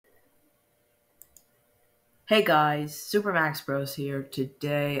Hey guys, Super Max Bros here.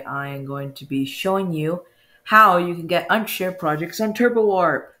 Today I am going to be showing you how you can get unshared projects on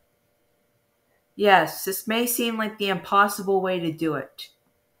Turbowarp. Yes, this may seem like the impossible way to do it,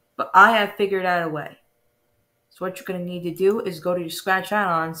 but I have figured out a way. So what you're going to need to do is go to your Scratch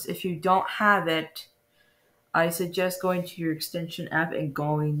add-ons. If you don't have it, I suggest going to your extension app and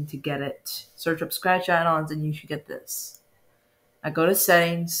going to get it. Search up Scratch add-ons and you should get this. I go to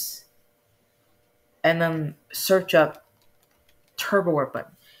settings and then search up Turbowarp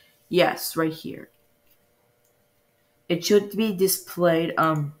button. Yes, right here. It should be displayed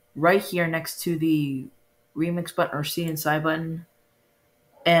right here next to the remix button or see inside button.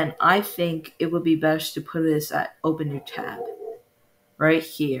 And I think it would be best to put this at open new tab right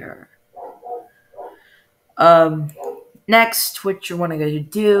here. Next, what you want to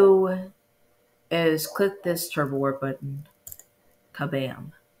do is click this Turbo Warp button.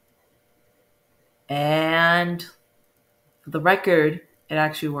 Kabam. And for the record, it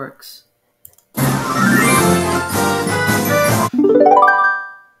actually works. And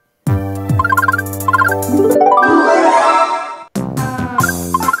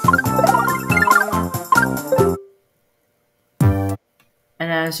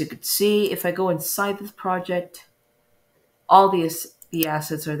as you can see, if I go inside this project, all the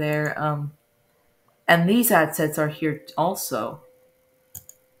assets are there. And these assets are here also.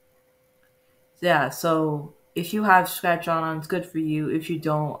 Yeah, so if you have Scratch on, it's good for you. If you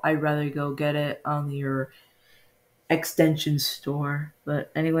don't, I'd rather go get it on your extension store.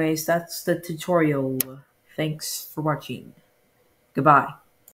 But anyways, that's the tutorial. Thanks for watching. Goodbye.